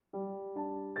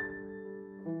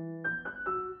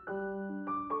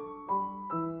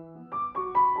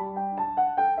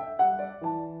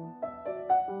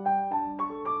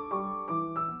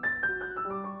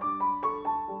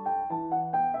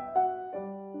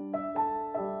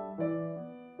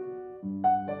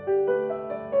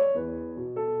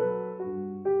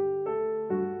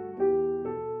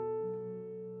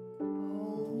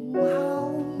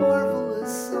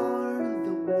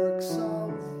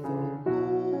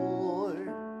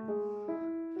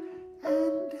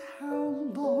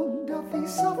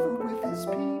suffer with his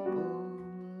people.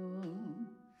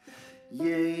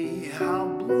 Yea, how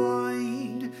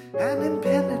blind and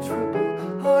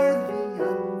impenetrable are the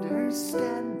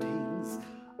understandings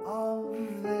of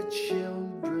the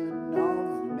children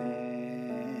of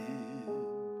men.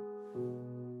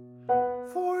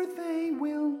 For they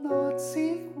will not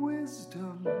seek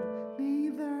wisdom,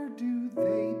 neither do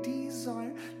they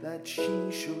desire that she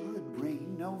should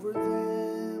reign over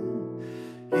them.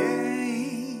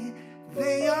 Yea,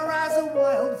 they are as a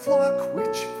wild flock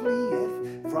which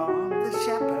fleeth from the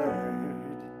shepherd,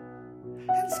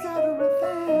 and scattereth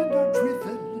and are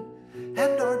driven,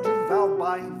 and are devoured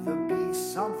by the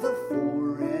beasts of the forest.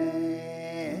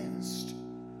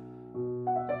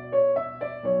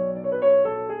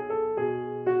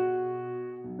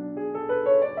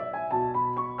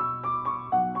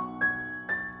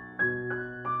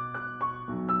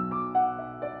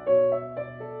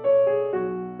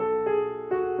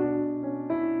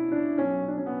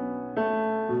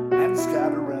 And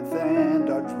scattereth and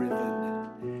are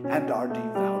driven, and are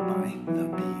devoured by the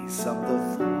beasts of the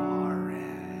forest.